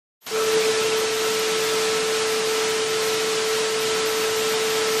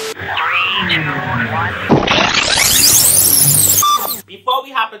Before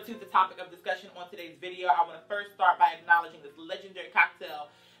we hop into the topic of discussion on today's video, I want to first start by acknowledging this legendary cocktail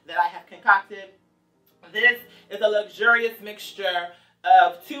that I have concocted. This is a luxurious mixture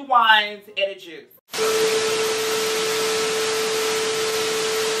of 2 wines and a juice.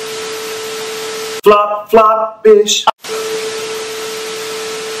 Flop, flop, bish. Talk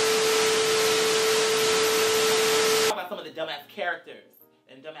about some of the dumbass characters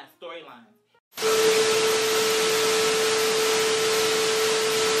and dumbass storylines.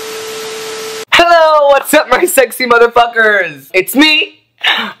 Hello, what's up my sexy motherfuckers? It's me,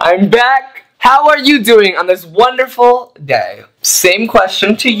 I'm back. How are you doing on this wonderful day? Same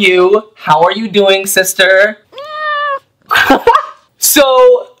question to you, how are you doing, sister?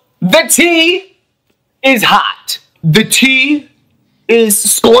 So, the tea is hot. The tea is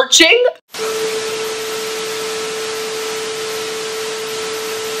scorching.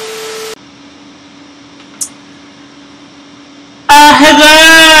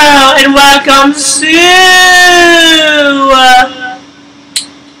 Hello and welcome to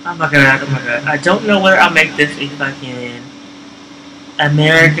oh my god, I don't know whether I'll make this a fucking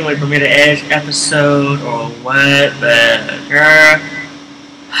American with Bermuda Edge episode or what, but girl,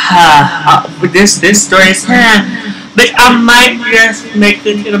 this story is but I might just make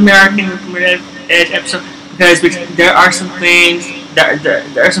this an American with Bermuda Edge episode because there are some things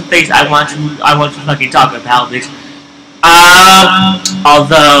there are some things I want to fucking talk about, bitch.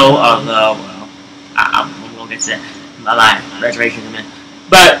 Although, well, I'm gonna get to my reservations in a minute.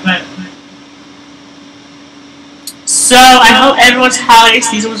 But, so, I hope everyone's holiday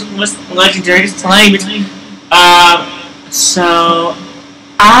season was legendary tonight. So,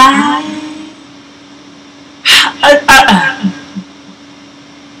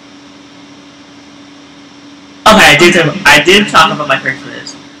 okay, I did talk about my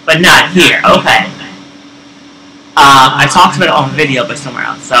Christmas, but not here, okay. I talked about it on video, but somewhere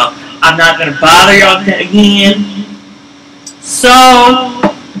else, so I'm not gonna bother y'all with that again. So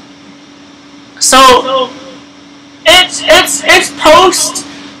it's post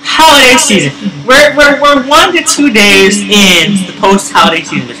holiday season. We're 1 to 2 days in the post holiday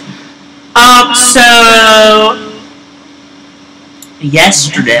season. So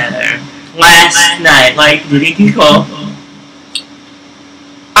yesterday, last night, like really people,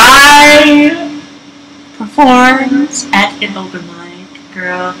 I performed at an open mic,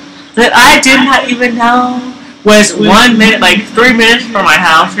 girl, that I did not even know was 1 minute, like 3 minutes from my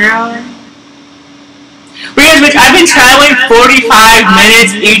house, girl. Because I've been traveling 45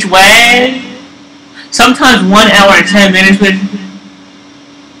 minutes each way, sometimes 1 hour and 10 minutes,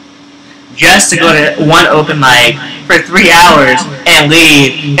 just to go to one open mic for 3 hours and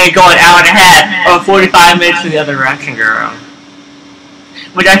leave and go an hour and a half or 45 minutes in the other direction, girl.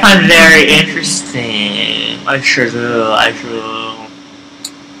 Which I find very interesting. I sure do.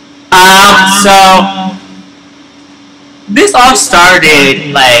 So this all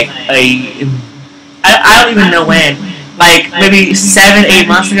started like I don't even know when, like maybe 7-8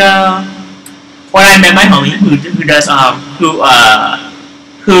 months ago, when I met my homie who does who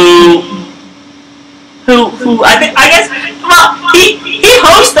I guess well he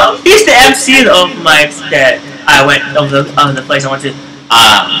hosts he's the MC of the open mics that I went of the place I went to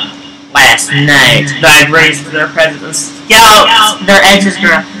last night. That I raised their presence and scouts their edges,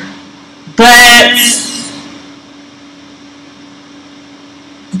 girl. But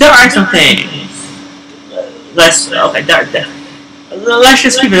there are some things. Let's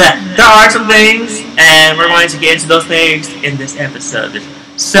just keep it that. There are some things, and we're going to get into those things in this episode.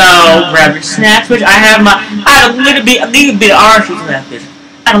 So grab your snacks, which I have a little bit of orange juice left.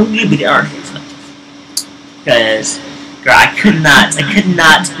 I don't need a bit of orange juice left because. Girl, I could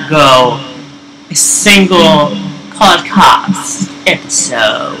not go a single podcast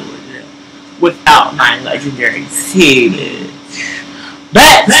episode without my legendary tea.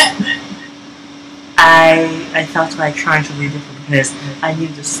 But I felt like trying to be different because I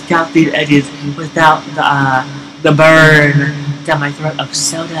needed to scout these edges without the burn down my throat of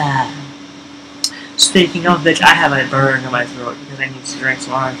soda. Speaking of which, I have a burn in my throat because I need to drink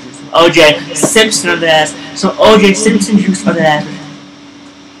some orange juice. Some OJ Simpson of that. Some OJ Simpson juice of that.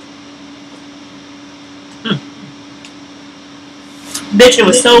 Bitch, it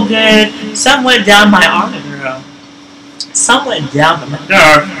was so good. Some went down my arm, girl. Some went down my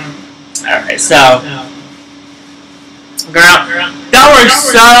girl. Alright, so girl,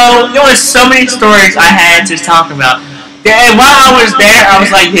 there were so many stories I had to talk about. And while I was there, I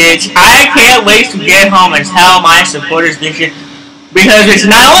was like, bitch, I can't wait to get home and tell my supporters this shit. Because it's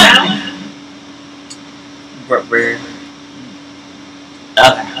not we're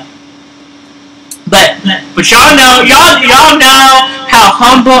okay. But But y'all know how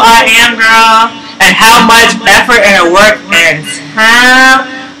humble I am, girl, and how much effort and work and time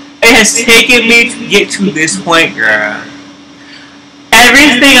it has taken me to get to this point, girl.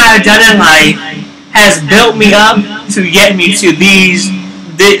 Everything I've done in life has built me up to get me to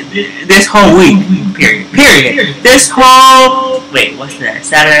this whole week. Period. This whole what's that?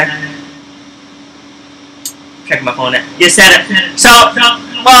 Saturday. Checking my phone now. Yes, Saturday. So,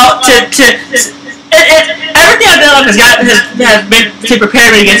 well, everything I've done has been to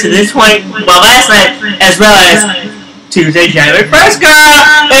prepare me to get to this point. Well, last night as well as Tuesday, January 1st,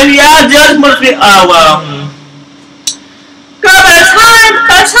 girl. And y'all just must be. Oh well. Girl,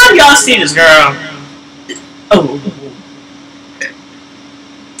 by the time y'all see this, girl.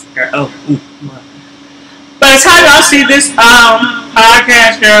 By the time y'all see this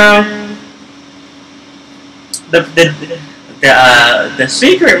podcast, girl, the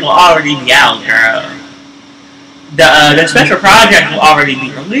secret will already be out, girl. The special project will already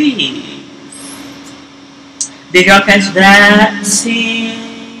be released. Did y'all catch that scene?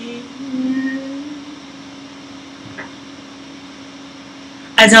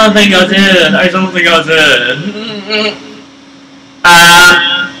 I don't think y'all did.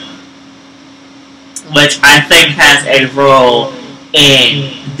 Which I think has a role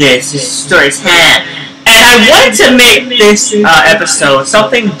in this story's hand. And I wanted to make this episode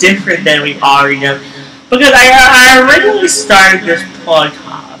something different than we've already done. Because I originally started this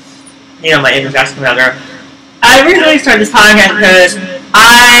podcast. You know, my English asking about girl. I originally started this podcast because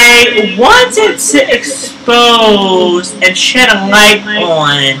I wanted to expose and shed a light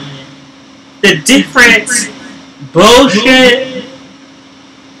on the different bullshit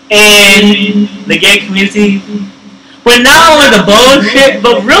in the gay community, with not only the bullshit,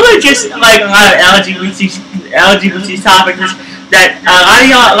 but really just like a lot of LGBT topics that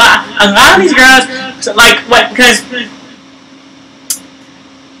a lot of these girls like because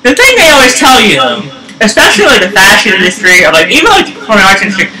the thing they always tell you, especially like the fashion industry or like even like the performing arts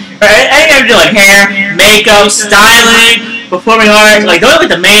industry, right? Anything to do like hair, makeup, styling, performing arts, like don't look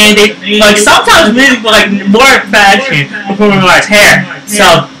at the mandate. Like sometimes music, but like more fashion, performing arts, hair.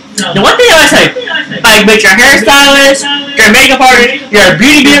 So the one thing I always say, like, bitch, you're a hairstylist, you're a makeup artist, you're a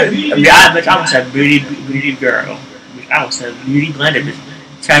beauty, bitch, I almost said beauty girl. Bitch, I almost said beauty blender, bitch.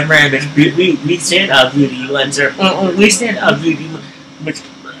 Chad Moran, bitch, we stand up beauty blender. We stand up beauty, bitch.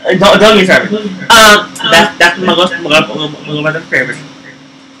 Don't get me started. That's my favorite.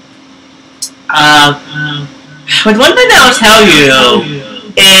 But one thing that I'll tell you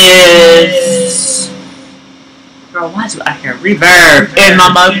is, girl, why is I hear reverb in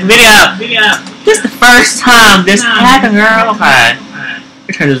my video? This is the first time this happened, girl. Okay, let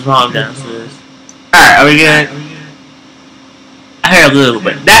me turn this volume down. Alright, are we good? I heard a little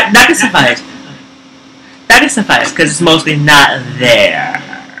bit. That can suffice. That can suffice because it's mostly not there.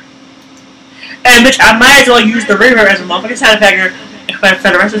 And bitch, I might as well use the reverb as a motherfucking sound effect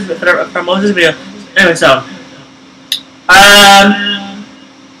for the rest of for most of this video. Anyway, so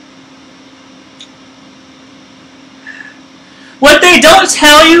what they don't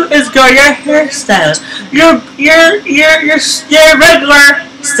tell you is, girl, your hairstylist, your regular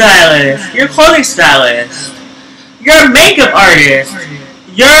stylist, your clothing stylist, your makeup artist,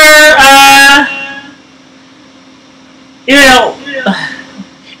 your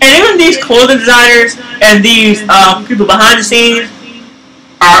and even these clothing designers and these people behind the scenes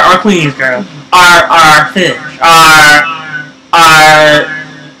are queens, girl. Are fish. Are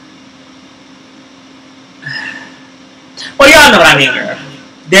well, y'all know what I mean, girl.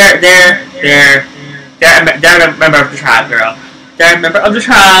 They're a member of the tribe, girl. They're a member of the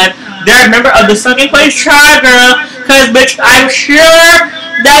tribe. They're a member of the Sunken Place tribe, girl. Cause bitch, I'm sure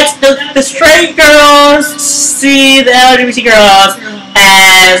that the straight girls see the LGBT girls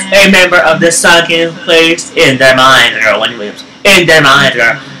as a member of the Sunken Place in their mind, girl. Wendy Williams, in their mind,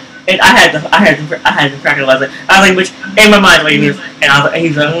 girl. And I had to crack it. I was like, bitch, in my mind, Wendy Williams, and I was like,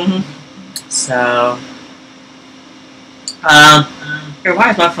 he's like, So. Here,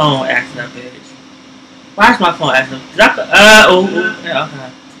 why is my phone acting up, bitch? Why is my phone acting up? Yeah, okay.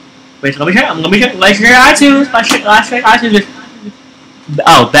 Wait, let me check. I'm gonna check. Like, your iTunes. Last check iTunes.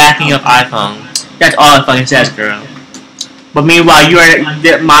 Oh, backing up iPhone. That's all it fucking says, girl. But meanwhile,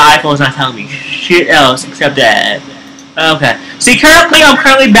 my iPhone's not telling me shit else except that. Okay. See, I'm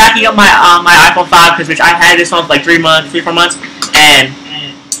currently backing up my iPhone 5 because I had this one for like 3 4 months, and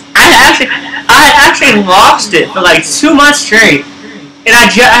I actually lost it for like 2 months straight, and I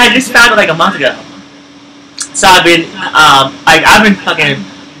just found it like a month ago. So I've been fucking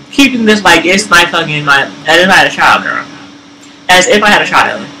keeping this like it's my fucking as if I had a child, girl. As if I had a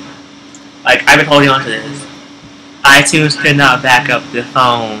child. Like, I've been holding on to this. iTunes could not back up the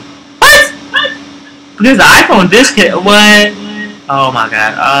phone. What? Because the iPhone disc what? Oh my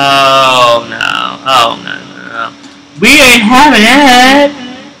god. Oh no. Oh no. We ain't having that.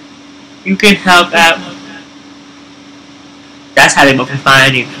 You can help out. That's how they both can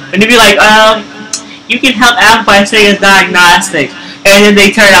find you. And they'd be like, you can help out by saying diagnostics. And then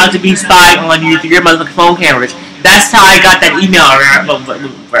they turn out to be spying on you through your motherfucking phone cameras. That's how I got that email.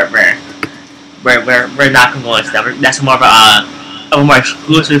 We're not gonna go into that. That's more of a more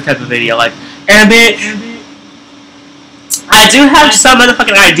exclusive type of video. Like, and bitch, I do have some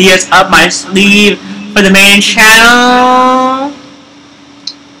motherfucking ideas up my sleeve for the main channel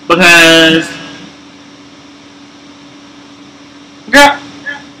because, girl.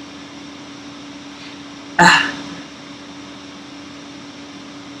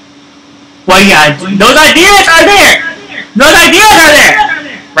 Well, yeah, those ideas are there. Those ideas are there,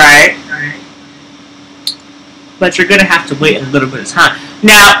 right? But you're gonna have to wait a little bit of time.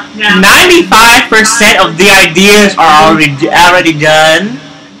 Now, 95% of the ideas are already done.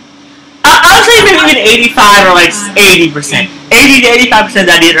 I'll say maybe even 85 or like 80%. 80 to 85% of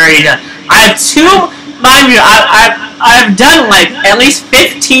the ideas are already done. I have mind you, I've done like at least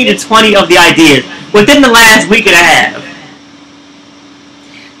 15 to 20 of the ideas within the last week and a half.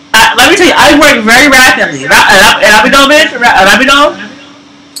 Let me tell you, I work very rapidly. I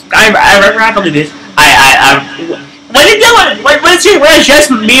work rapidly, bitch. When it's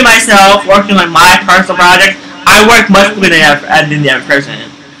just me and myself working on my personal project, I work much quicker than the average person.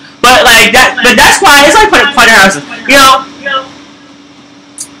 But like that, that's why it's like quite houses. You know,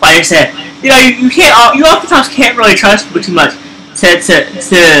 like I said, you oftentimes can't really trust people too much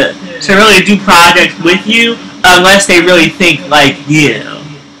to really do projects with you unless they really think like you.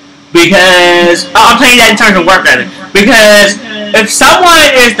 Because I'm telling you that in terms of work ethic. Because if someone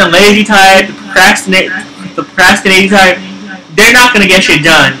is the lazy type, the procrastinating type, they're not gonna get shit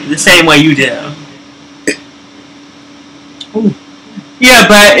done the same way you do. Ooh.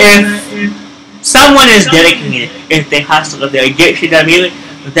 Yeah, but if someone is dedicated, if they hustle, if they get shit done immediately,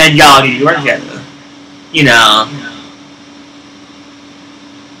 then y'all need to work together. You know.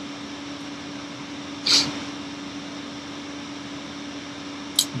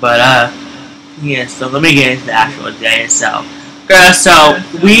 But, yeah, so let me get into the actual day itself. Girl, so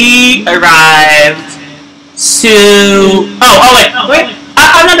we arrived to... Oh, wait,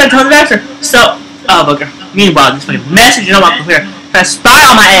 I'm not done telling the answer. So, but girl, meanwhile, this fucking message on my computer, press spy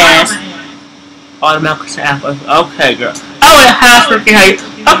on my ass. Automatic sample. Okay, girl. Oh, and how's working? How you?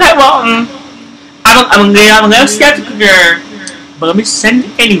 Okay, well, I'm a little skeptical, girl, but let me send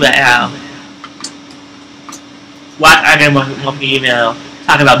it anyway. What? I got one email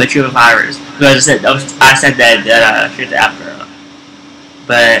talking about the true virus because I said that shit after.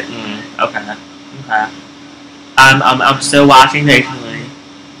 But okay. I'm still watching patiently.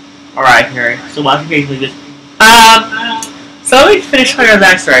 All right, here, still watching patiently. Just so let me finish telling you the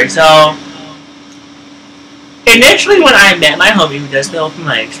backstory. So initially, when I met my homie who does the open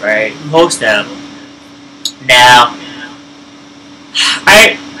mics, right, host them. Now,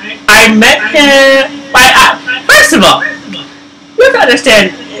 I met him. First of all, you have to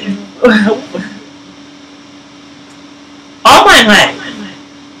understand. All my life,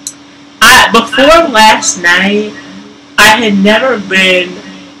 before last night, I had never been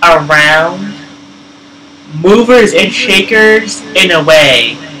around movers and shakers in a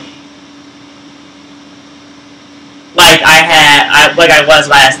way like I was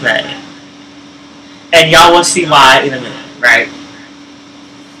last night. And y'all will see why in a minute, right?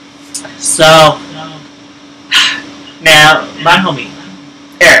 So, now, my homie,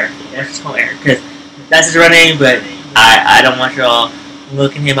 Eric, that's his whole Eric, because that's his real name, but I don't want y'all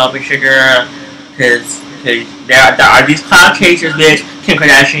looking him up and sugar, because there are these cloud chasers, bitch, Kim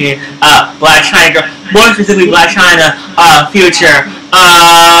Kardashian, Black China girl, more specifically Black China, Future,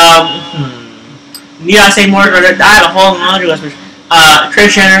 need I say more? I have a whole laundry list, bitch.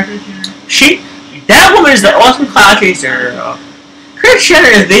 Kris Jenner, that woman is the ultimate cloud chaser. Kris Jenner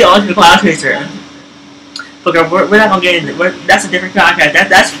is the ultimate cloud chaser. But we're not gonna get into it. That's a different podcast.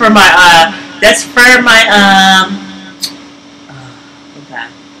 That's for my okay.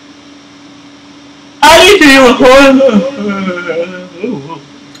 I need to do a whole.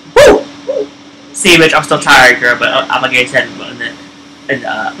 See, bitch, I'm still tired, girl, but I'm gonna get into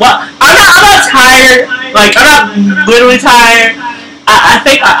that. Well, I'm not tired. Like, I'm not literally tired. I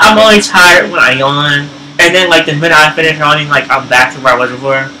think I'm only tired when I yawn, and then like the minute I finish yawning, like I'm back to where I was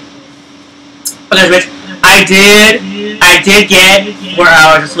before. Because, bitch, I did get 4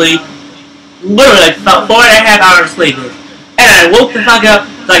 hours of sleep. Literally, like 4.5 hours of sleep, bitch. And I woke the fuck up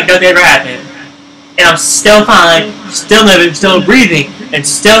like nothing ever happened. And I'm still fine, still living, still breathing, and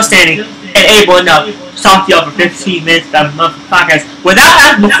still standing, and able enough to talk to y'all for 15 minutes about the podcast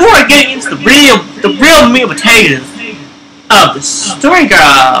before getting into the real meat and potatoes of the story,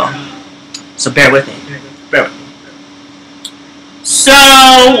 girl. So bear with me. So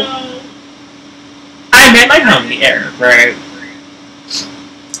I met my homie Eric, right?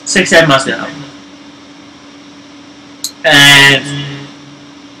 6-7 months ago. And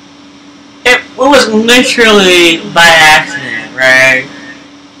it was literally by accident, right?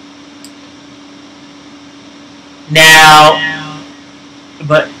 Now,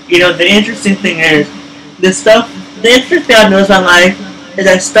 but you know, the interesting thing is, the interesting thing I've noticed in my life is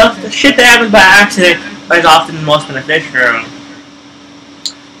that the shit that happens by accident is often the most beneficial.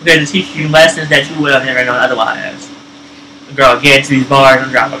 Because it teaches you lessons that you would have never known otherwise. Girl, get into these bars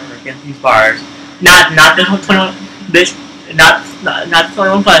and drop her. Get into these bars. Not the 21 bitch. Not the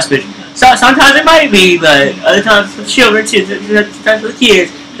 21 plus bitch. So sometimes it might be, but other times for children too. Sometimes for the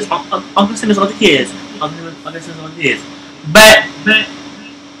kids. Just Uncle Simmons with the kids. Uncle Simmons with the kids. But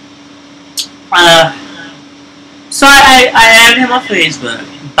so I added him on Facebook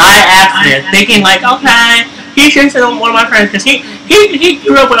by accident, thinking like, okay, he should send one of my friends, because he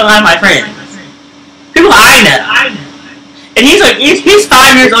grew up with a lot of my friends. People I know. And he's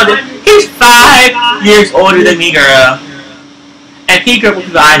 5 years older. He's 5 years older than me, girl. And he grew up with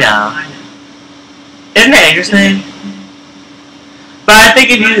people I know. Isn't that interesting? But I think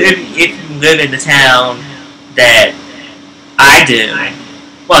if you live in the town that I do,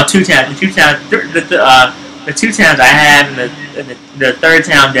 well, two towns, the two towns I have, and the third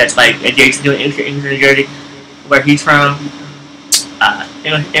town that's like adjacent to English, New Jersey, where he's from,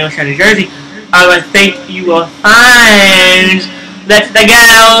 English, New Jersey, I would think you will find that the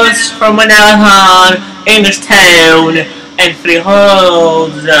girls from Manalahan, English Town, and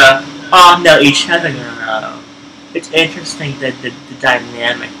Freehold all know each other, girl. It's interesting that the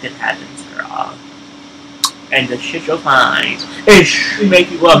dynamic that happens, girl. And the shit you'll find. It should make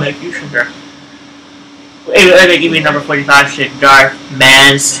you sugar. It give me number 45 shit, Darth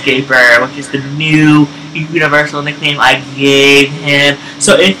Manscaper, which is the new universal nickname I gave him.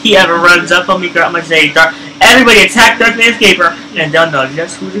 So if he ever runs up on me, girl, I'm gonna say, everybody attack Darth Manscaper, and they'll know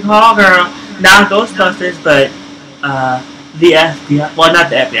just who to call, girl. Not Ghostbusters, but the FBI. Well, not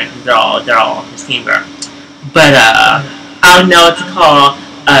the FBI, because they're all his team, girl. But I don't know what to call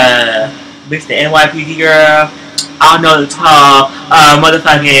bitch the NYPD girl. I don't know what to call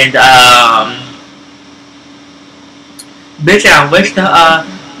motherfucking bitch, I wish the,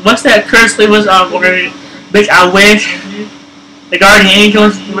 what's that Curse Lee was, bitch, I wish the Guardian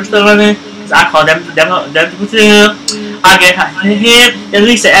Angels were still living, because I call them people too. I get him and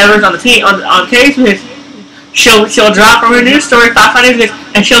Lisa Evers on the team, on case with, she'll drop from her news story 5 minutes,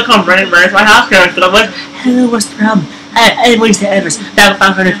 and she'll come running to my house, girl, and I'm like, hello, what's the problem? Hey, Lisa Evers, that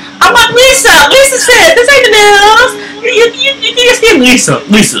 500. I'm like, Lisa said, this ain't the news. You just need Lisa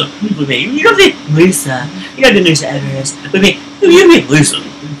with me. You don't need Lisa. You don't need Lisa Evers with me. You need Lisa.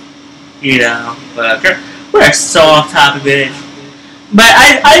 You know, but we're so off topic, bitch. But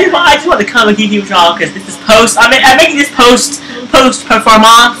I just want to come and keep you with y'all, because this is I'm making this post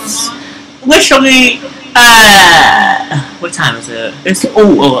performance. Literally, what time is it? It's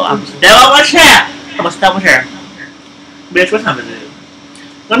I'm still on my chat. I'm still on my chair. Bitch, what time is it?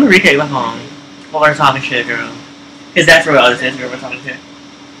 Let me retake my phone while we're talking shit, girl. Because that's where all this is, girl. We're talking shit.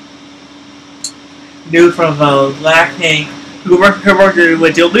 New from Vogue, Blackpink, who worked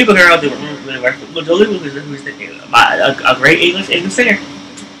with Dua Lipa, girl. Who worked with Dua Lipa, who's a great English singer.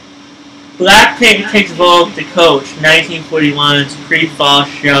 Blackpink takes Vogue to coach 1941's pre-fall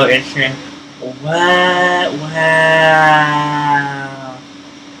show in Shanghai. What? Wow.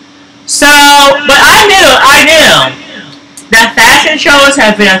 So, but I knew that fashion shows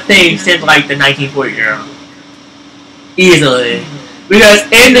have been a thing since like the 1940s, girl. Easily. Because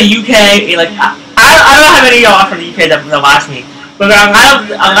in the UK, like, I don't know how many of y'all are from the UK that watch me, but a lot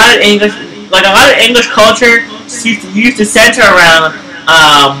of English culture used to center around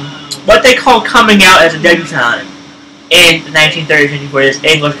what they call coming out as a debutante in the 1930s and 1940s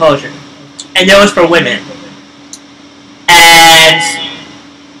English culture. And that was for women. And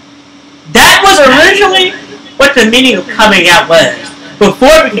that was originally what the meaning of coming out was.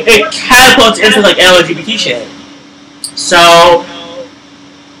 Before it catapults into like LGBT shit. So,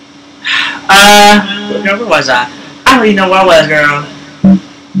 where was I? I don't even know where I was, girl.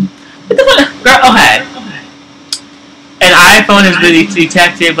 What the fuck? Girl, okay. An iPhone has been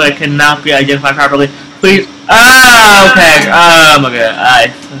detected but cannot be identified properly. Please. Oh, okay. Oh my god. I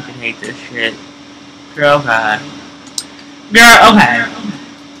fucking hate this shit. Girl, okay. Girl, okay.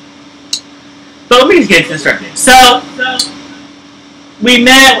 But let me just get into the story. So, we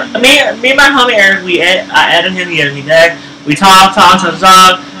met, me and my homie Eric, I added him, he added me back. We talked.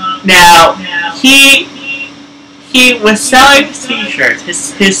 Now, he was selling t-shirts,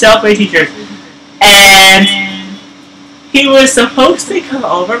 his self-made t-shirts, and he was supposed to come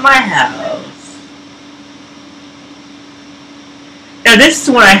over my house. Now, this is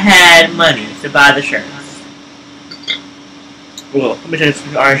when I had money to buy the shirts. Well, let me tell you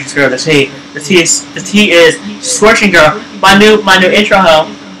the orange girl. The T is Scorching Girl. My new intro hoe.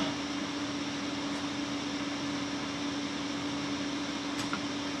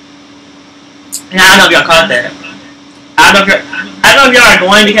 And I don't know if y'all caught that. I don't know if y'all are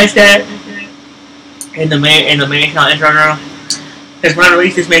going to catch that in the main channel intro, girl. Because when I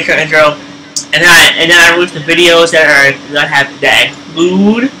release this main channel intro, and then I release the videos that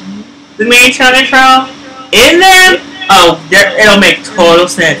include the main channel intro in them. Oh, it'll make total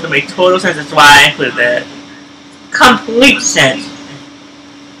sense. It'll make total sense. That's why I included that. Complete sense.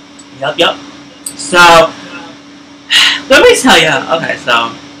 Yup. So, let me tell you. Okay,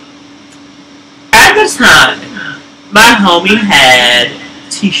 so at the time, my homie had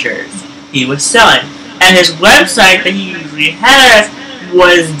t-shirts he was selling, and his website that he usually has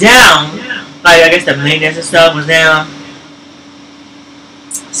was down. Like, I guess the maintenance and stuff was down.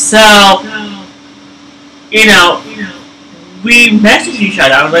 So, you know, we messaged each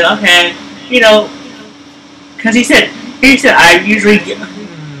other. I was like, okay, you know, because he said I usually get.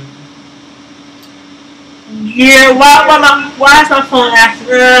 Yeah, why is my phone acting?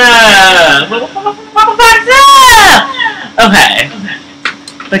 Okay.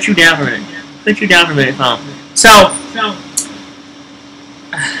 Put you down for a minute, phone. So,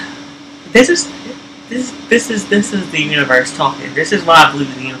 this is the universe talking. This is why I believe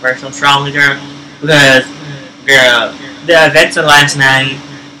in the universe so strongly, girl. Because, girl, the events of last night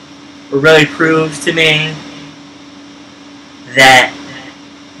really proved to me that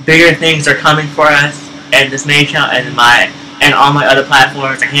bigger things are coming for us, and this main channel and all my other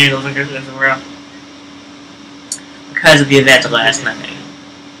platforms and handles and everything in the world because of the events of last night.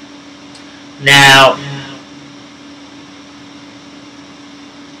 Now,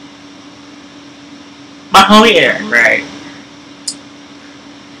 my homie Eric, right?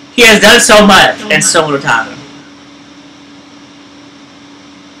 He has done so much in so little time.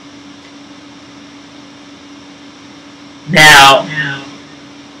 Now,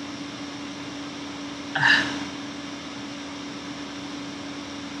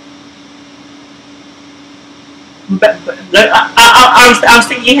 I was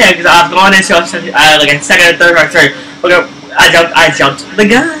thinking ahead because I was going into like a second or third or third. I jumped the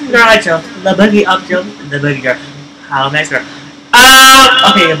gun, girl. I jumped the buggy, up jumped the buggy, girl. How nice, girl.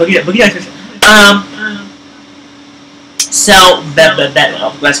 Okay, boogie. So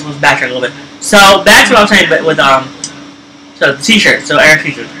let's backtrack a little bit. So back to what I was saying, but with so the t-shirt, so Eric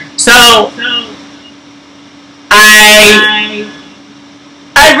t-shirt. So I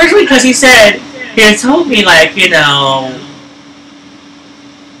originally, because he had told me, like, you know,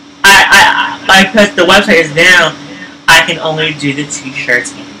 because the website is down, I can only do the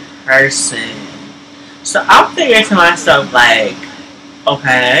t-shirts in person. So I'm thinking to myself, like,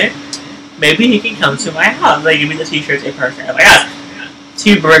 okay, maybe he can come to my house, like, give me the t-shirts in person at my house.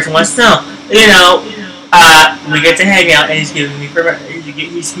 2 birds, 1 stone. You know, we get to hang out, and he's giving me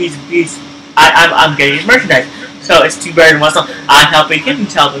I'm getting his merchandise. So it's 2 birds, 1 stone. I'm helping him,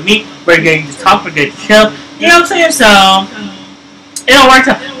 he's helping me. We're getting to talk, we're getting to chill. You know what I'm saying? So it all works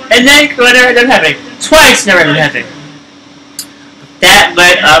out. And then what ended up happening? Twice never ended up happening. That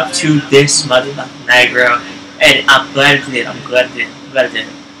led up to this motherfucking night, girl. And I'm glad it did. I'm glad it did.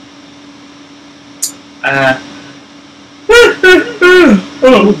 Oh,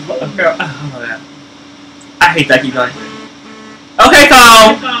 girl. Oh my god. I hate that keep going. Okay,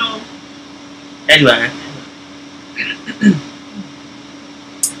 Cole. Anyway.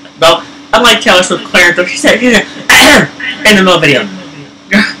 Well, unlike Taylor Swift Clarence, she said in the middle of the video.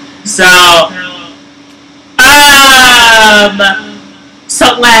 So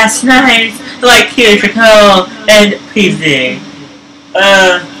last night, like Keisha Cole and PZ,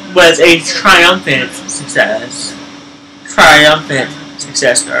 was a triumphant success.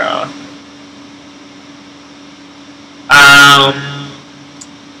 Girl.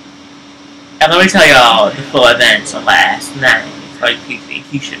 And let me tell y'all the full events of last night, like PZ and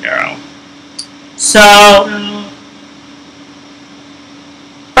Keisha, girl. So,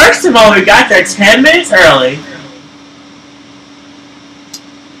 first of all, we got there 10 minutes early.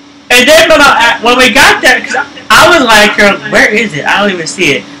 And then when we got there, because I was like, where is it? I don't even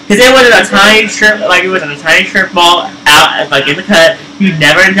see it. Because it wasn't a tiny strip, like it wasn't a tiny strip mall out, like in the cut. You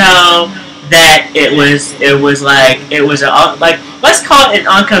never know that it was a, like, let's call it an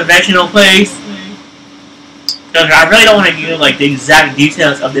unconventional place. I really don't want to give you like the exact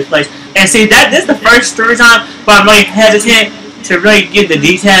details of this place. And see, this is the first story time where I'm really hesitant to really give the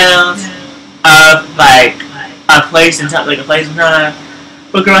details of like a place and time,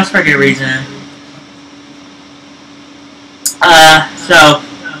 but girls for a good reason. So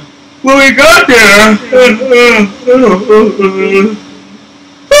when we got there, girl,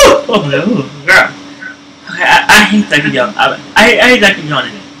 okay, I hate that keep yawning. I hate that keep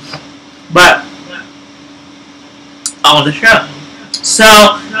yawning. But on the show,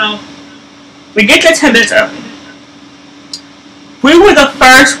 so we get there 10 minutes early. We were the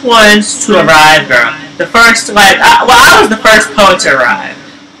first ones to arrive, girl. The first, I was the first poet to arrive.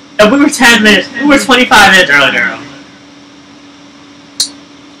 And we were 25 minutes early, girl.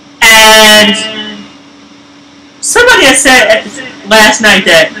 And somebody had said last night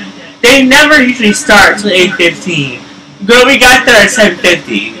that they never usually start till 8:15. Girl, we got there at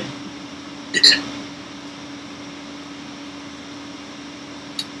 7:50.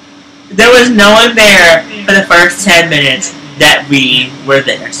 There was no one there for the first 10 minutes that we were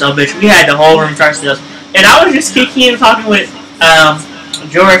there. So, bitch, we had the whole room to ourselves. And I was just kicking and talking with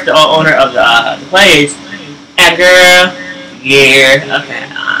George, the owner of the place. And girl, yeah, okay.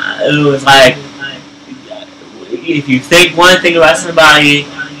 It was like, if you think one thing about somebody,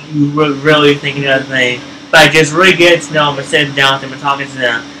 you really think another thing. But just really getting to know them and sitting down with them and talking to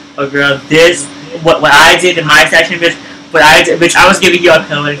them. But girl, what I did in my section, bitch, bitch, I was giving you a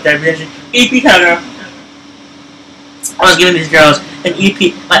poetic definition. EP cover. I was giving these girls an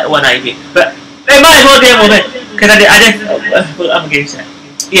EP, well, not EP, but they might as well be a little bit, because I did, I'm gonna get you that.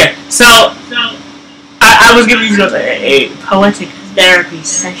 Yeah, so, I was giving these girls a poetic therapy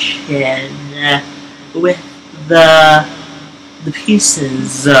session with the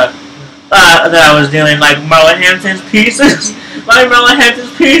pieces that I was doing, like Marla Hampton's pieces, and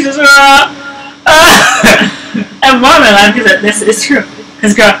Marla laughed because this is true,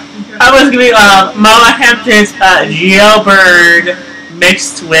 because girl, I was giving Marla Hampton's Jailbird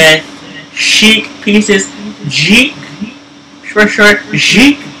mixed with chic pieces, Jeek for short,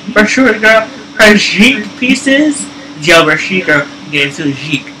 Jeek for short, girl. Her Jeek pieces, Jailbird chic, or get into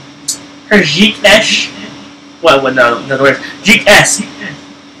Jeek. Her Jeek-esh, no words, Jeek-esque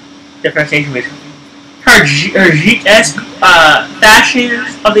differentiation between her Jeek-esque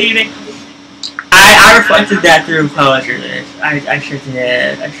fashions of the evening. I reflected that through poetry. I sure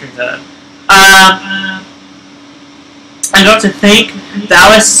did. I got to think that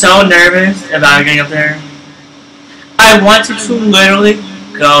I was so nervous about getting up there. I wanted to literally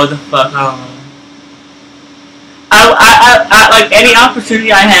go the fuck home. I like any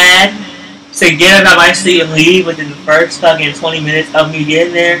opportunity I had to get out of my seat and leave within the first fucking 20 minutes of me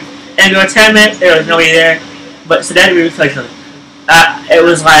getting there. And go 10 minutes, there was nobody there. But so that really like something. It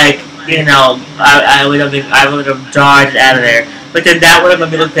was like, you know, I would have dodged out of there. But then that would have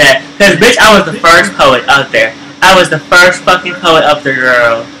been looked at. Because, bitch, I was the first poet out there. I was the first fucking poet up there,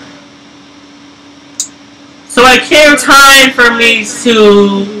 girl. So it came time for me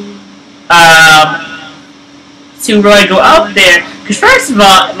to really go up there. Because first of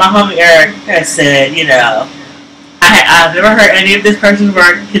all, my homie Eric has said, you know, I've never heard any of this person's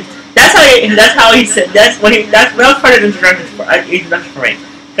work. That's how he said. That was part of the introduction for me.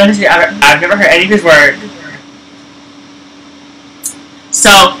 I've never heard any of his work.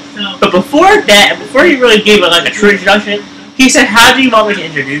 So, but before that, before he really gave it like a true introduction, he said, "How do you want me to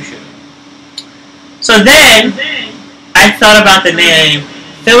introduce you?" So then, I thought about the name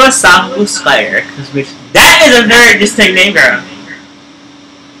Philosophical Slayer, because that is a very distinct name, girl.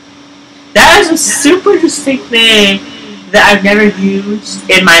 That is a super distinct name that I've never used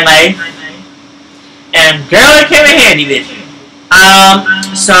in my life, and girl, it came in handy, bitch.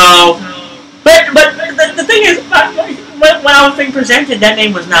 But the thing is, when I was being presented, that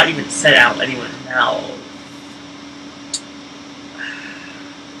name was not even set out anyone's mouth,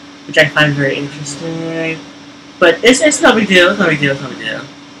 which I find very interesting. But it's no big deal. It's no big deal.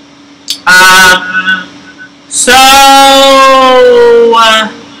 So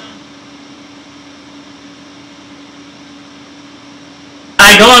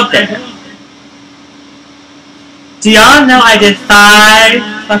I go up there. Do y'all know I did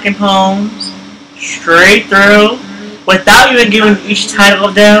 5 fucking poems straight through without even giving each title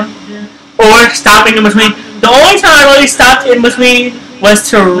of them or stopping in between? The only time I really stopped in between was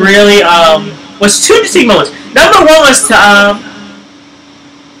to really was 2 distinct moments. Number 1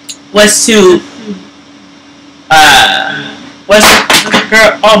 was Was it,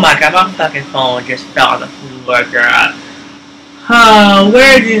 girl? Oh my god, my fucking phone just fell on the floor, girl. Oh,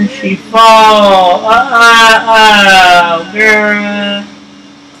 where did she fall? Girl.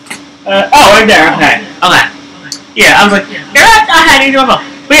 Oh, right there. Okay. Yeah, I was like, girl, I had to do my phone.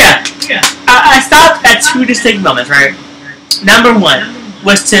 But yeah, I stopped at two distinct moments, right? Number one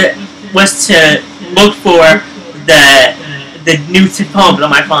was to look for the new poems on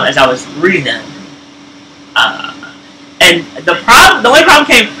my phone as I was reading them. And the only problem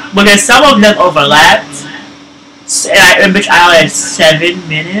came because some of them overlapped. In which I only had 7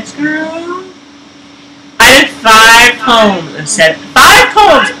 minutes, girl. I did 5 poems and said 5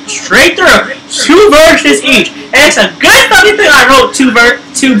 poems straight through, 2 verses each. And it's a good fucking thing I wrote 2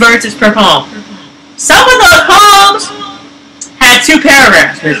 verses per poem. Some of those poems had 2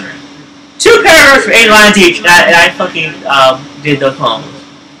 paragraphs. 2 paragraphs for 8 lines each, and I fucking did those poems.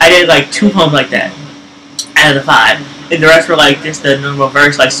 I did like 2 poems like that out of the 5, and the rest were like just the normal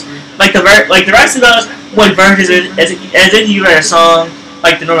verse, like the rest of those what verses as if you read a song,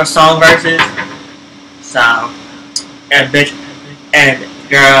 like the normal song verses. So, and bitch, and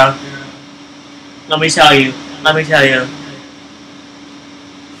girl, let me tell you,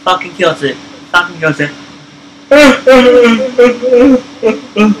 fucking kills it.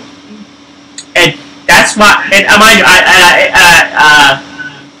 And that's why, and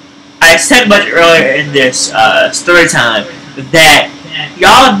I said much earlier in this story time that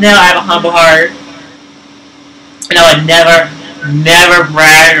y'all know I have a humble heart, and I would never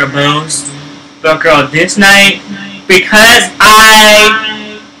brag or boast. But girl, this night, because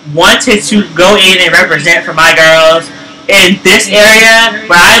I wanted to go in and represent for my girls in this area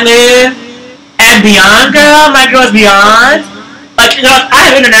where I live and beyond, girl, my girls beyond. Like, you know, I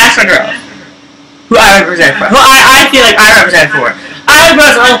have international girls who I represent for, who I feel like I represent for. I have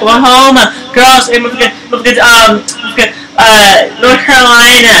girls in Oklahoma, girls in North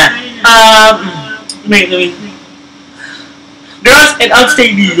Carolina, girls in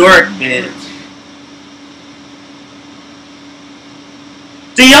upstate New York, bitch.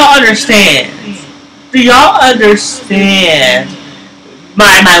 Do y'all understand?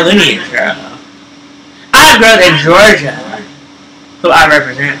 My lineage, girl? I have girls in Georgia who I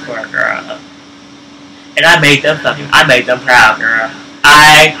represent for, girl. And I made them proud, girl.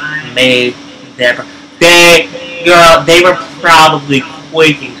 I made them proud. They were probably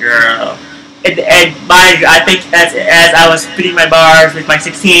quaking, girl. And mind you, I think as I was spitting my bars with my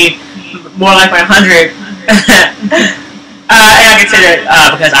 16, more like my 100. And I can say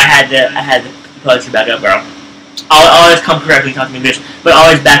that because I had the poetry back up, girl. Always come correctly, talk to me, bitch. But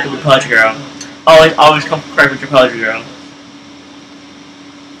always back up with poetry, girl. Always come correct with your poetry, girl.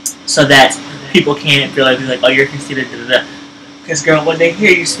 So that people can't feel like, oh, you're considered da. Because, girl, when they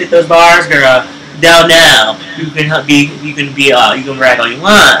hear you spit those bars, girl, they'll know you can brag all you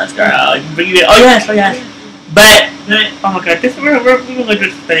want, girl. You can bring it. Oh yes. But oh my god, we're gonna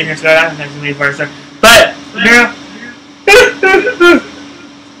just study here, so I don't have to make verse, but girl.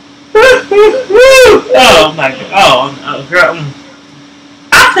 Oh my god. Oh girl.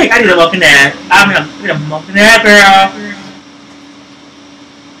 I think I need a milk in that. I need a milk in that, girl.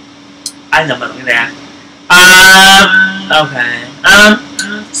 I need a milk in that. Okay.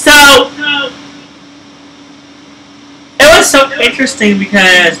 So it was so interesting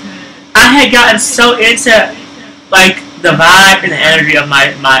because I had gotten so into like the vibe and the energy of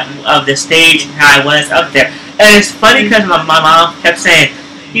of the stage and how I was up there. And it's funny because my mom kept saying,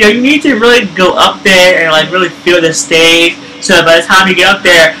 you know, you need to really go up there and like really feel the stage, so that by the time you get up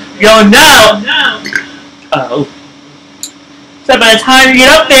there, you'll know. Oh. So by the time you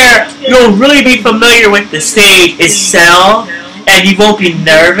get up there, you'll really be familiar with the stage itself, and you won't be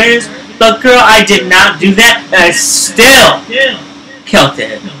nervous. But girl, I did not do that, and I still killed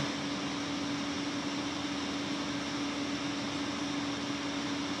it.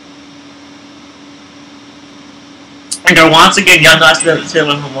 And girl, once again, y'all know I still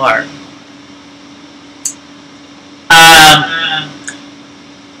live from work.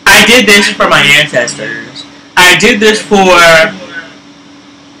 I did this for my ancestors. I did this for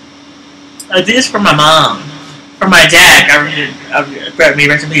my mom, for my dad. May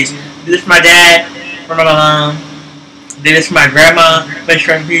rest in peace. Did this for my dad, for my mom. Did this for my grandma. May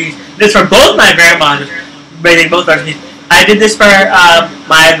she rest in peace. Did this for both my grandmothers. May they both rest in peace. I did this for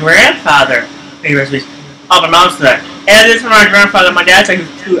my grandfather. May he rest in peace. On my mom's side. And I did this for my grandfather, my dad's side,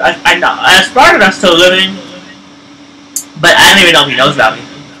 who I know, as far as I'm still living, but I don't even know if he knows about me.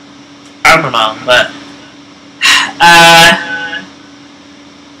 Or my mom, but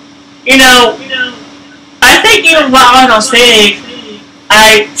you know, I think even while I was on stage,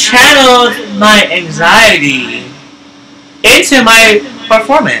 I channeled my anxiety into my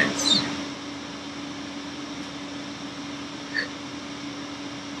performance.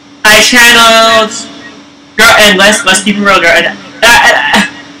 I channeled, girl, and let's keep it real, girl. And,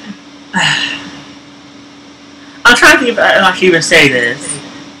 I'm trying to think if I should even say this.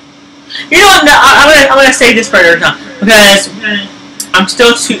 You know what? No, I'm gonna say this for every time because I'm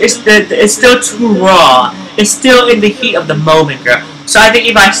still too. It's still too raw. It's still in the heat of the moment, girl. So I think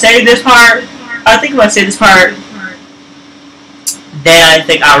if I say this part, then I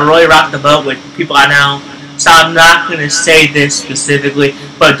think I really rock the boat with people I know. So I'm not gonna say this specifically,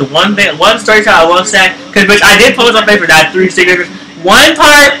 but the one story time I will say, because which I did post on Facebook that I had 3 signatures. One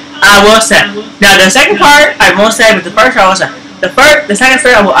part I will say. Now the second part I won't say, but the first I will say. The second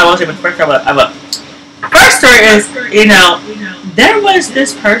story I won't say, but the first I will. First story is, you know, there was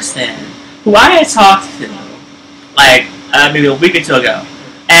this person who I had talked to, like maybe a week or 2 ago,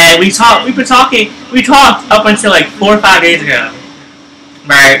 and we talked up until like 4 or 5 days ago,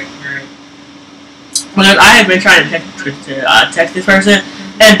 right? Because I had been trying to text this person,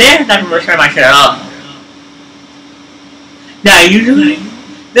 and they had not returned my shit at all. Now usually,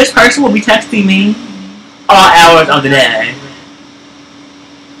 this person will be texting me all hours of the day,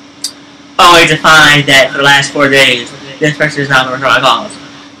 only to find that for the last 4 days, this person is not going to return my calls.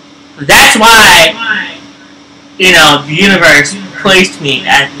 That's why, you know, the universe placed me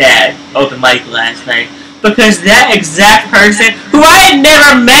at that open mic last night. Because that exact person, who I had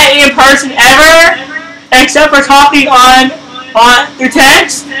never met in person ever, except for talking on through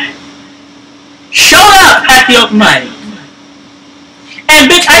text, showed up at the open mic. And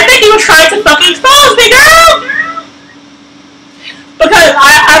bitch, I think he was trying to fucking expose me, girl! Because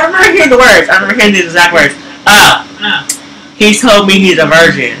I remember hearing the words. I remember hearing the exact words. He told me he's a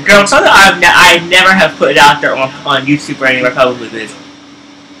virgin. Girl, something I never have put it out there on YouTube or anywhere publicly.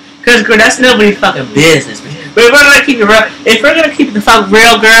 Because, girl, that's nobody's fucking business, man. But if we're gonna keep it real, if we're gonna keep it the fuck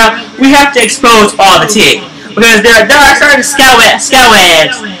real, girl, we have to expose all the tea. Because there are certain scalawags,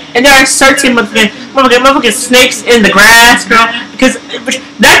 and there are certain motherfucking snakes in the grass, girl. Because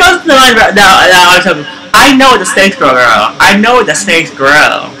that goes to the line that I was talking about. I know what the snakes grow, girl. I know what the snakes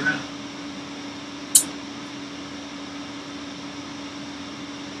grow.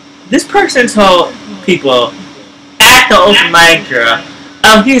 This person told people at the open mic, girl,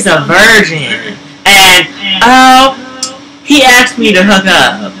 oh, he's a virgin. And, oh, he asked me to hook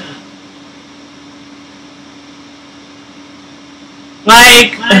up.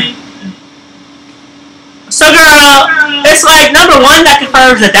 Like, so girl, it's like, number one, that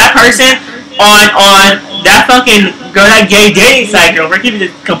confirms that person on that fucking girl, that gay dating site, girl, we're keeping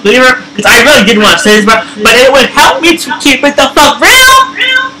it completely real, because I really didn't want to say this, but it would help me to keep it the fuck real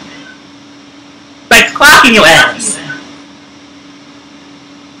by clocking your ass.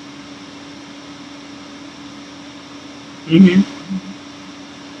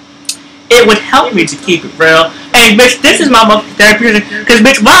 It would help me to keep it real. And bitch, this is my motherfucking therapy. Because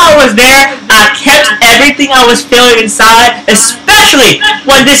bitch, while I was there, I kept everything I was feeling inside, especially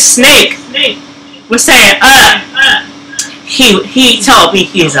when this snake was saying, he told me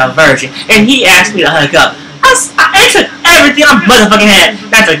he's a virgin, and he asked me to hook up. I took everything I motherfucking had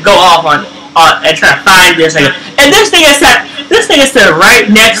not to go off on and try to find this nigga. And this nigga sat right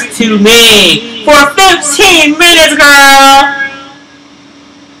next to me for 15 minutes, girl.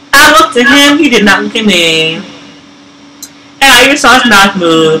 I looked at him, he did not look at me. And I even saw his mouth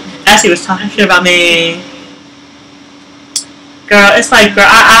move as he was talking shit about me. Girl, it's like, girl,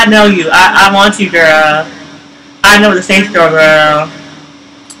 I know you. I want you, girl. I know the safe girl, girl.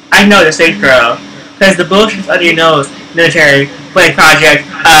 I know the safe girl. Because the bullshit's under your nose. Military Playing Project.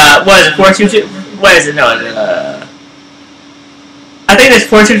 What is it? 422? What is it? No, I think it's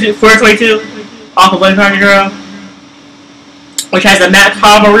 422 off of Playing Project, girl. Which has a Matt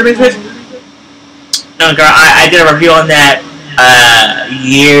Palmer remix with. No, girl, I did a review on that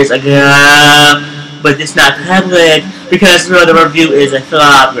years ago, but it's not public because the review is a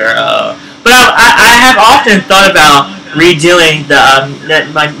flop, girl. But I have often thought about redoing the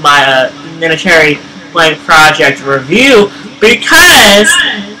my Military Playing Project review because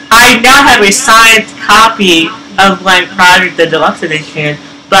I now have a signed copy of Blank Project, the deluxe edition,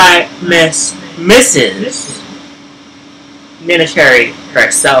 by Mrs. Military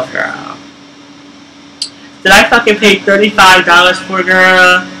herself, girl. Did I fucking pay $35 for,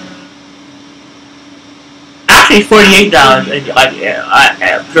 girl? Actually, $48.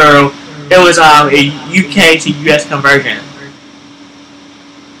 Girl, it was a UK to US conversion.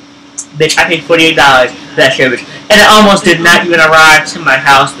 Bitch, I paid $48 for that shit, bitch, and it almost did not even arrive to my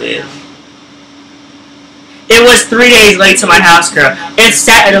house, bitch. It was 3 days late to my house, girl. It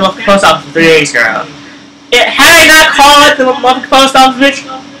sat at the post office for 3 days, girl. Had I not called the motherfucking post office, bitch,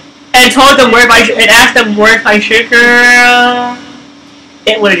 and told them where my and asked them where's my shit, girl,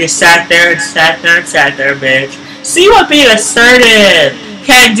 it would have just sat there and sat there and sat there, bitch. See what being assertive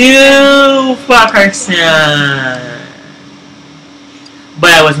can do for a person.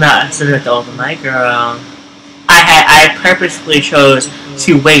 But I was not assertive overnight, girl. I purposefully chose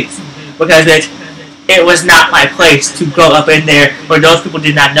to wait because it was not my place to go up in there where those people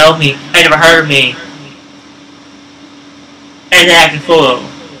did not know me, and never heard of me, and then acting fool.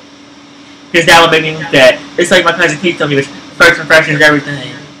 Because that would make me look bad. It's like my cousin Keith told me, first impression is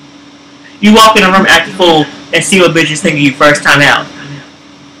everything. You walk in a room acting fool and see what bitches think of you first time out.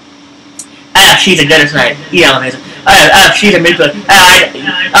 She's a good tonight. Yeah, amazing. She's a manipulator. I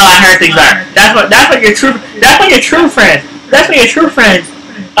heard things better. That's what your true friends. That's what your true friends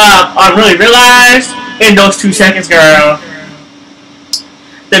are really realized in those 2 seconds, girl.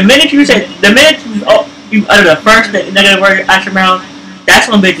 The minute you utter the first negative word out your mouth, that's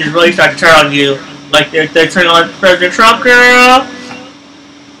when bitches really start to turn on you, like they're turning on President Trump, girl.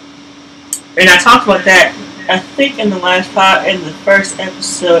 And I talked about that, I think, in the first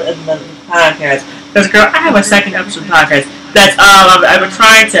episode of the podcast. Because, girl, I have a second episode of the podcast that's I've been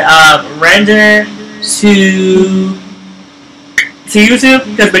trying to render to YouTube,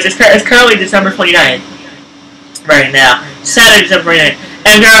 because bitch, it's currently December 29th right now. Saturday, December 29th.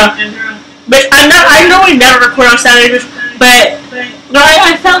 And girl, bitch, I normally never record on Saturday, bitch, but no,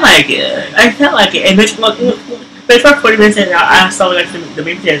 I felt like it. And bitch, look, bitch, for 40 minutes and I saw like the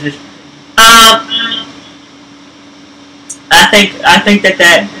meat potatoes, bitch. I think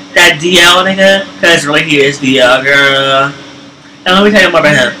that DL nigga, because really he is DL, girl. And let me tell you more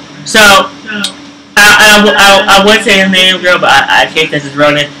about him. So, I would say his name, girl, but I can't think his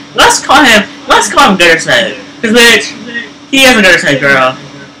real name. Let's call him Gutter Snake. Because, bitch, he is a Gutter Snake, girl.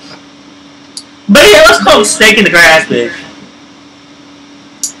 But yeah, let's call him Snake in the Grass, bitch.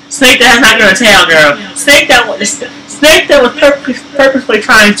 Snake that has not got a tail, girl. Snake that was purposely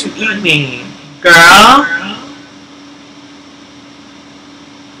trying to eat me, girl.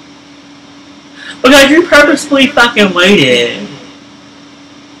 Because you purposely fucking waited.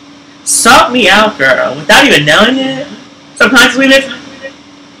 Sought me out, girl, without even knowing it. Subconsciously, bitch.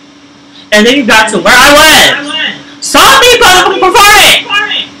 And then you got to where I was. Saw me before it.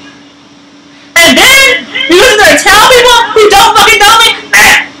 And then you was there to tell people who don't fucking know me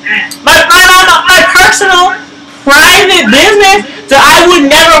my personal, private business that I would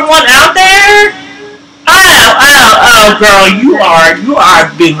never want out there. Oh, girl, you are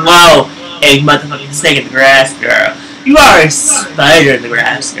below a motherfucking snake in the grass, girl. You are a spider in the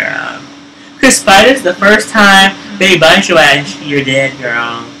grass, girl. Because spiders, the first time they bite your ass, you're dead,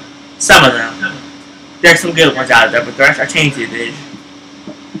 girl. Some of them. There's some good ones out there, but the rest are tainted, bitch.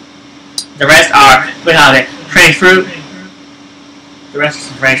 The rest are, what call it, French fruit. The rest is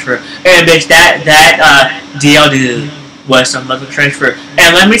some French fruit. And bitch, that DL dude was some motherfucking French fruit.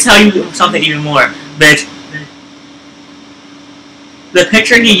 And let me tell you something even more, bitch. The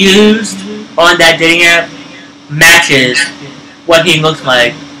picture he used on that dating app matches what he looks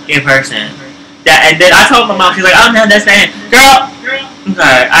like in person. And then I told my mom, she's like, oh no, that's not him. Girl, I'm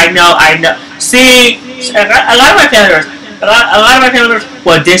sorry, I know. See, a lot of my family members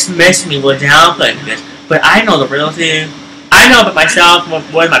will dismiss me, will downplay me, but I know the real thing. I know about myself,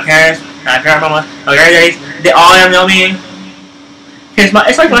 with my parents, my grandmama, my granddads, they all know me. It's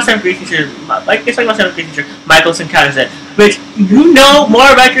like my 7th grade teacher, Michael Sinclair said, "Bitch, you know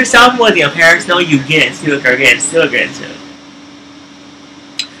more about yourself more than your parents know. You get into it.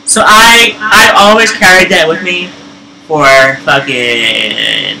 So I always carried that with me for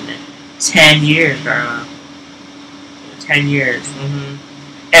fucking 10 years, girl. 10 years.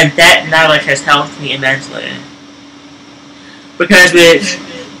 And that knowledge has helped me immensely. Because, bitch,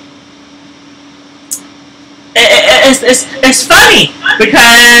 it's funny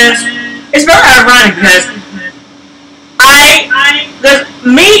because it's very ironic because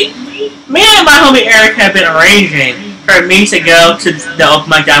me and my homie Eric have been arranging for me to go to the open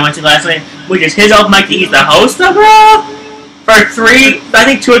mic that I went to last night, which is his open mic that he's the host of, bro, for 2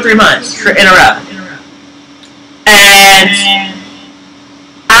 or 3 months in a row. And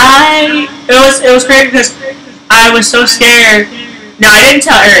it was crazy because I was so scared. Now, I didn't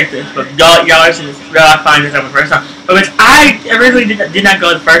tell Eric this, but y'all should find this out the first time. But which I originally did not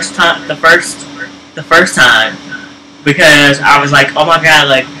go the first time, because I was like, oh my god,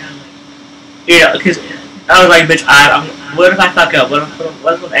 like, you know, because I was like, bitch, what if I fuck up? What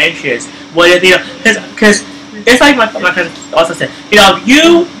if I'm anxious? What if, you know, because it's like my cousin also said, you know,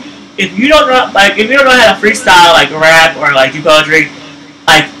 if you don't know how to freestyle, like rap or like do poetry,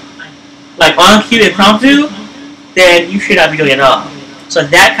 like, like on cue impromptu, then you should not be doing it at all. So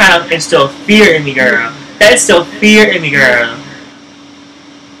that kind of instilled fear in me, girl. That instilled fear in me, girl.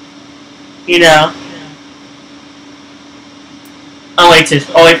 You know?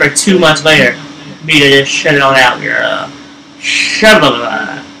 Only for 2 months later, me to just shut it on out, girl. Shut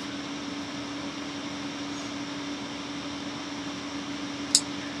up.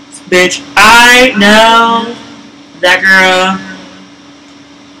 Bitch, I know that girl,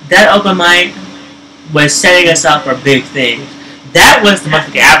 that open mic was setting us up for big things. That was the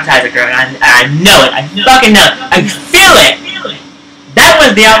motherfucking appetizer, girl, and I know it. I fucking know it. I feel it. That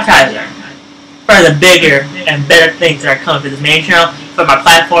was the appetizer for the bigger and better things that are coming to this main channel, for my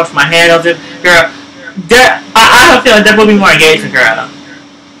platforms, for my handles, girl. I have a feeling there will be more engagement, girl.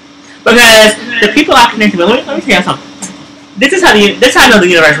 Because the people I connect with, let me tell you something. This is how I know the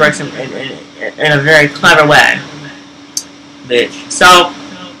universe works in a very clever way, bitch. So,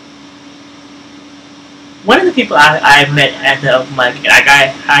 one of the people I met at the open mic, and I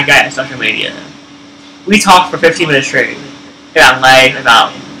got at social media, we talked for 15 minutes straight about life,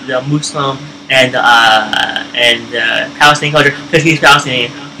 about the Muslim and Palestinian culture, because he's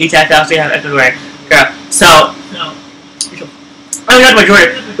Palestinian. He's half Palestinian, half everywhere. Girl. So, we talked about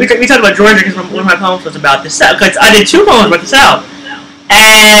Georgia. We talked about Georgia because one of my poems was about the South. Because I did 2 poems about the South,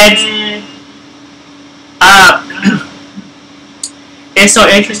 and it's so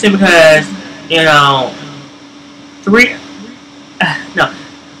interesting because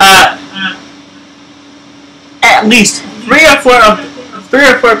at least three or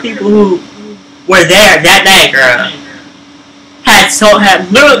four people who were there that night, girl, had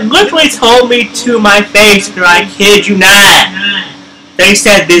literally told me to my face, girl, I kid you not. They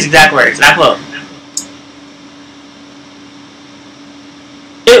said these exact words, and I quote,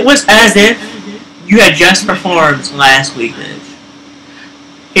 "It was as if you had just performed last week, bitch.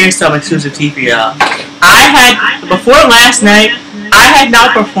 Here's some exclusive tea for y'all. Before last night, I had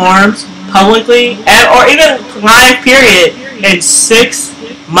not performed publicly, or even live, period, in 6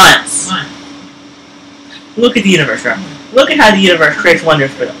 months. Look at the universe, girl. Look at how the universe creates wonders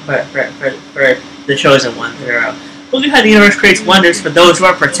for the chosen one, girl. Look at how the universe creates wonders for those who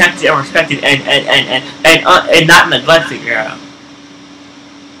are protected and respected and not neglected, girl.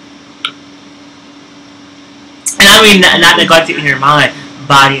 And I mean not neglected in your mind,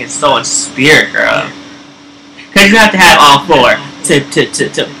 body, and soul, and spirit, girl. Because you have to have all 4 to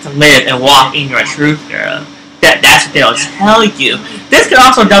live and walk in your truth, girl. That's what they'll tell you. This could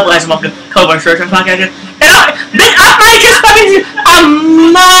also double as a covert search podcast. And I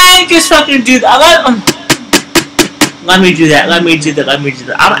might just fucking do that. Let me do that. I'm gonna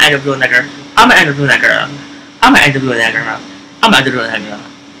end up doing that, girl. I'm gonna end up doing that, girl. I'm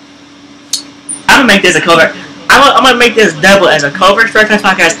gonna make this a covert. I'm gonna make this double as a covert search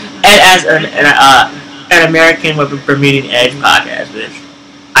podcast and as an American with Bermudian Edge podcast, bitch.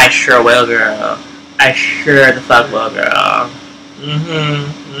 I sure will, girl. I sure the fuck will, girl.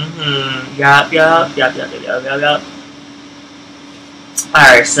 Yup.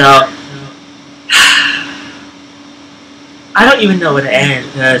 Alright, so I don't even know where to end,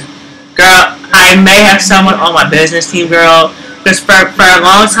 because, girl, I may have someone on my business team, girl, because for a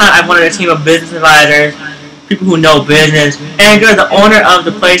long time I've wanted a team of business advisors, people who know business, and girl, the owner of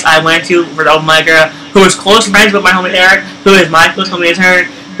the place I went to for the open mic, girl, who was close friends with my homie Eric, who is my close homie intern,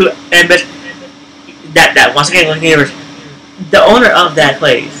 that once again, the owner of that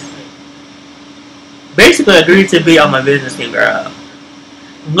place basically agreed to be on my business team, girl.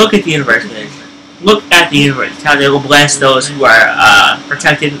 Look at the universe, bitch. Look at the universe. How they will bless those who are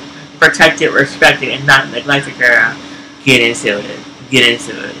protected, respected, and not neglected, girl. Get into it.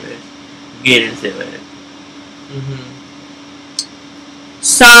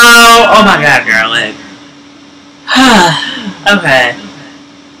 So, oh my god, girl, like, okay.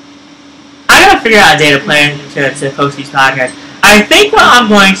 I gotta figure out a day to plan to post these podcasts. I think what I'm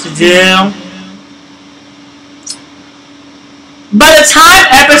going to do, by the time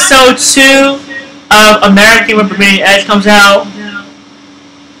episode 2 of American with Bermudian Edge comes out,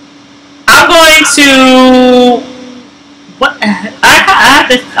 I'm going to, I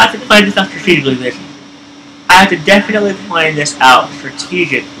have to plan this out strategically, bitch. I have to definitely plan this out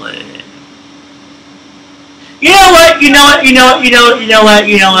strategically. You know what?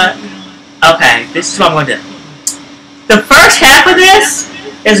 Okay, this is what I'm going to do. The first half of this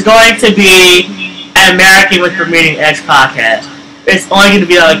is going to be an American with Bermudian Edge podcast. It's only going to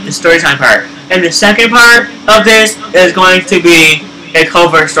be like the storytime part. And the second part of this is going to be a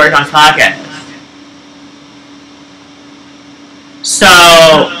covert storytime podcast. So,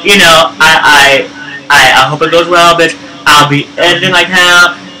 I hope it goes well, bitch. I'll be editing like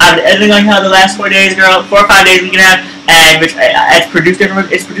hell. I've been editing like hell the last 4 days, girl. 4 or 5 days we can have, and it's produced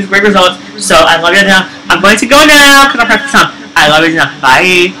great results. So I love you now. I'm going to go now because I'm practicing time. I love you now.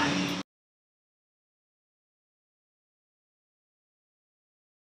 Bye.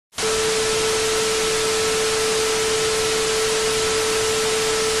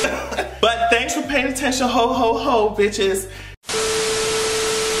 But thanks for paying attention, ho ho ho, bitches.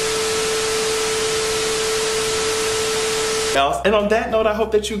 And on that note, I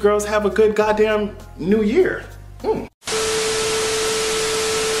hope that you girls have a good goddamn new year.